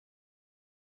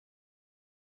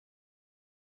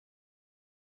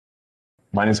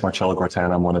My name is Marcello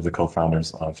Gortana. I'm one of the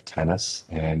co-founders of Tennis.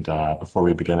 And before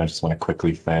we begin, I just want to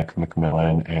quickly thank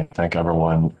McMillan and thank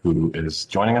everyone who is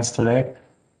joining us today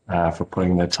for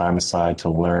putting the time aside to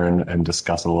learn and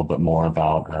discuss a little bit more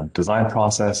about design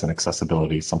process and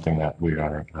accessibility, something that we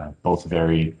are both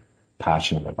very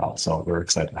passionate about. So we're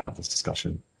excited to have this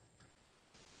discussion.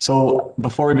 So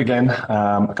before we begin,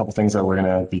 a couple things that we're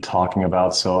going to be talking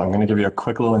about. So I'm going to give you a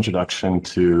quick little introduction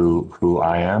to who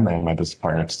I am and my business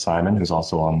partner Simon, who's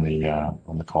also on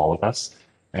the call with us,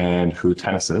 and who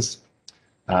Tennis is.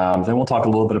 Then we'll talk a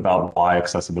little bit about why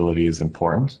accessibility is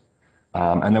important.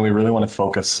 And then we really want to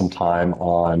focus some time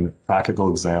on practical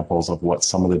examples of what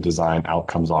some of the design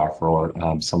outcomes are for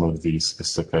some of these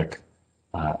specific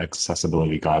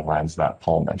accessibility guidelines that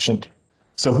Paul mentioned.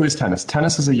 So who is Tennis?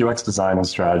 Tennis is a UX design and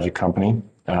strategy company.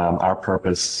 Our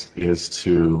purpose is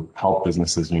to help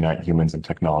businesses unite humans and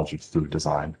technology through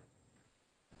design.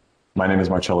 My name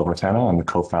is Marcello Gortana. I'm the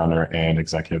co-founder and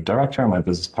executive director. My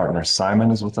business partner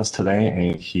Simon is with us today,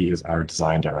 and he is our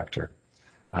design director.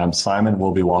 Simon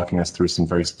will be walking us through some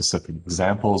very specific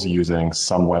examples using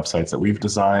some websites that we've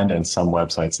designed and some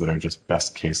websites that are just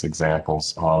best case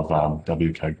examples of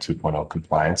WCAG 2.0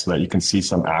 compliance so that you can see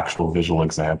some actual visual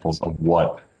examples of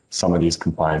what some of these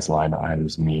compliance line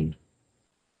items mean.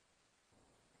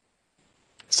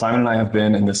 Simon and I have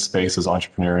been in this space as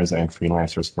entrepreneurs and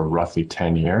freelancers for roughly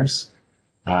 10 years.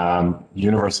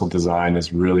 Universal design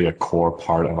is really a core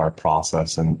part of our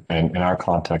process, and in our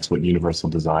context, what universal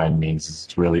design means is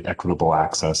it's really equitable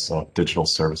access of digital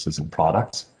services and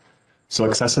products. So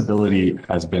accessibility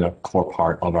has been a core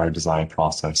part of our design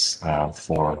process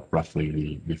for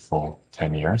roughly the full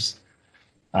 10 years.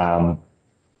 And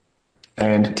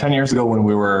 10 years ago, when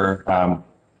we were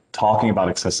talking about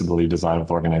accessibility design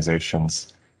with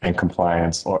organizations and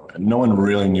compliance, or no one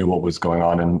really knew what was going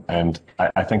on, and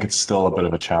I think it's still a bit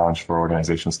of a challenge for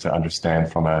organizations to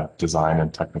understand from a design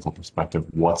and technical perspective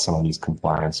what some of these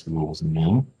compliance rules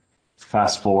mean.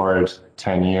 Fast forward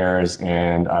 10 years,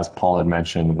 and as Paul had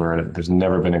mentioned, there's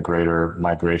never been a greater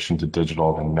migration to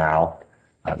digital than now.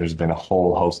 There's been a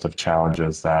whole host of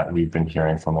challenges that we've been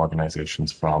hearing from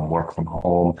organizations, from work from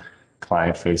home,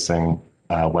 client-facing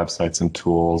websites and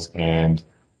tools, and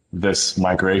this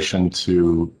migration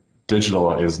to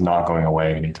digital is not going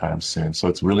away anytime soon. So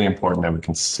it's really important that we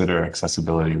consider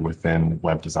accessibility within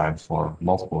web design for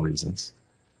multiple reasons.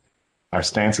 Our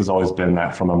stance has always been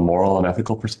that from a moral and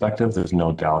ethical perspective, there's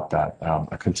no doubt that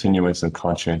a continuous and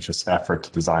conscientious effort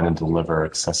to design and deliver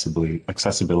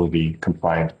accessibility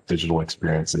compliant digital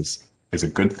experiences is a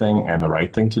good thing and the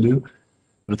right thing to do.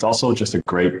 But it's also just a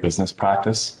great business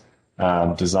practice.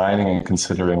 Designing and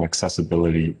considering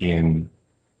accessibility in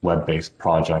web-based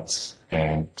projects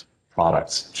and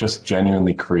products just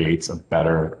genuinely creates a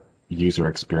better user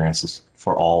experiences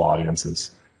for all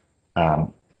audiences.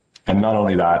 And not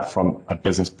only that, from a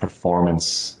business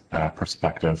performance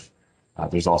perspective,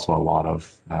 there's also a lot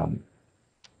of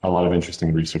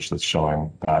interesting research that's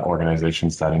showing that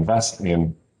organizations that invest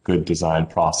in good design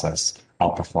process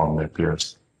outperform their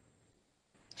peers.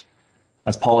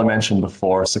 As Paula mentioned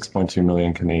before, 6.2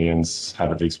 million Canadians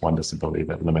have at least one disability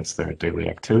that limits their daily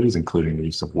activities, including the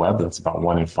use of web. That's about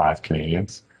 1 in 5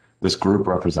 Canadians. This group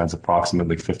represents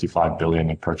approximately 55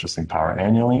 billion in purchasing power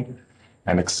annually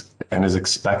and is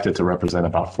expected to represent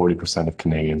about 40% of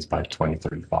Canadians by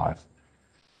 2035.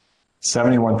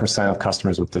 71% of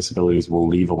customers with disabilities will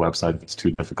leave a website if it's too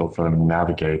difficult for them to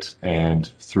navigate.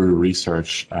 And through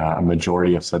research, a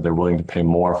majority have said they're willing to pay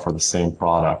more for the same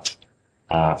product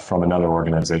from another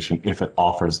organization if it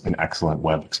offers an excellent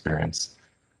web experience.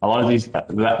 A lot of these,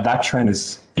 that trend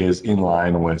is in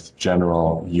line with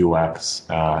general UX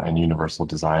and universal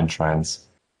design trends.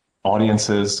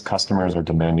 Audiences, customers are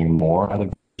demanding more out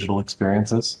of digital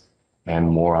experiences and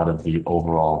more out of the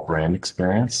overall brand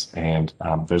experience. And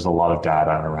there's a lot of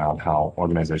data around how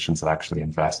organizations that actually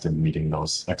invest in meeting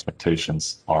those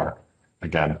expectations are,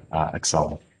 again,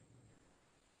 excelling.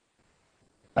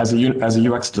 As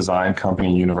a UX design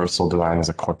company, universal design is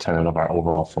a core tenet of our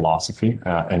overall philosophy,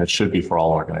 and it should be for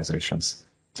all organizations.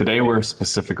 Today, we're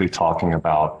specifically talking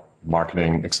about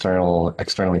marketing,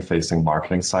 externally facing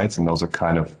marketing sites, and those are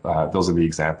the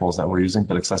examples that we're using,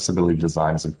 but accessibility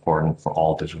design is important for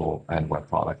all digital and web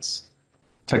products.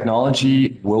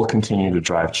 Technology will continue to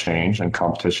drive change and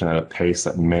competition at a pace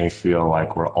that may feel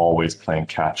like we're always playing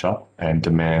catch up and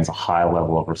demands a high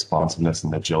level of responsiveness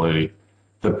and agility.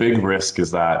 The big risk is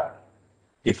that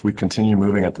if we continue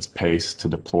moving at this pace to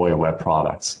deploy web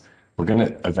products, we're going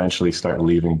to eventually start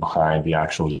leaving behind the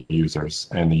actual users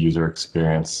and the user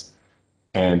experience.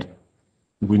 And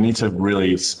we need to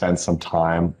really spend some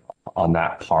time on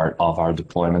that part of our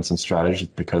deployments and strategies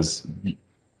because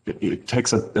it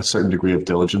takes a certain degree of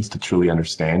diligence to truly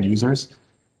understand users,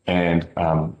 and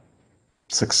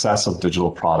success of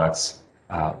digital products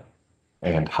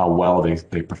and how well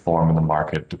they perform in the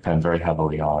market depend very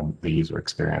heavily on the user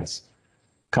experience.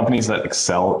 Companies that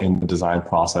excel in the design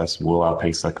process will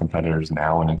outpace their competitors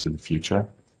now and into the future.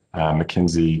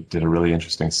 McKinsey did a really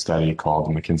interesting study called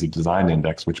the McKinsey Design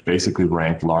Index, which basically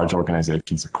ranked large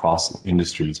organizations across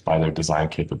industries by their design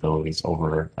capabilities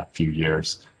over a few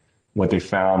years. What they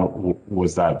found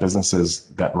was that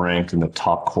businesses that ranked in the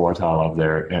top quartile of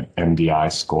their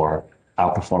MDI score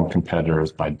outperformed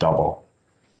competitors by double.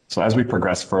 So as we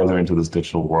progress further into this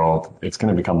digital world, it's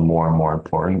going to become more and more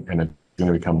important, and it's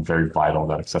going to become very vital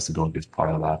that accessibility is part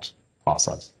of that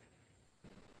process.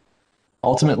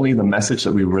 Ultimately, the message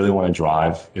that we really want to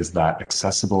drive is that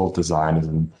accessible design is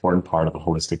an important part of a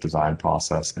holistic design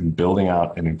process, and building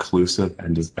out an inclusive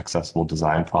and accessible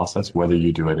design process, whether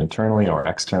you do it internally or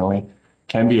externally,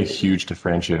 can be a huge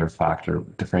differentiating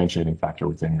factor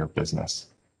within your business.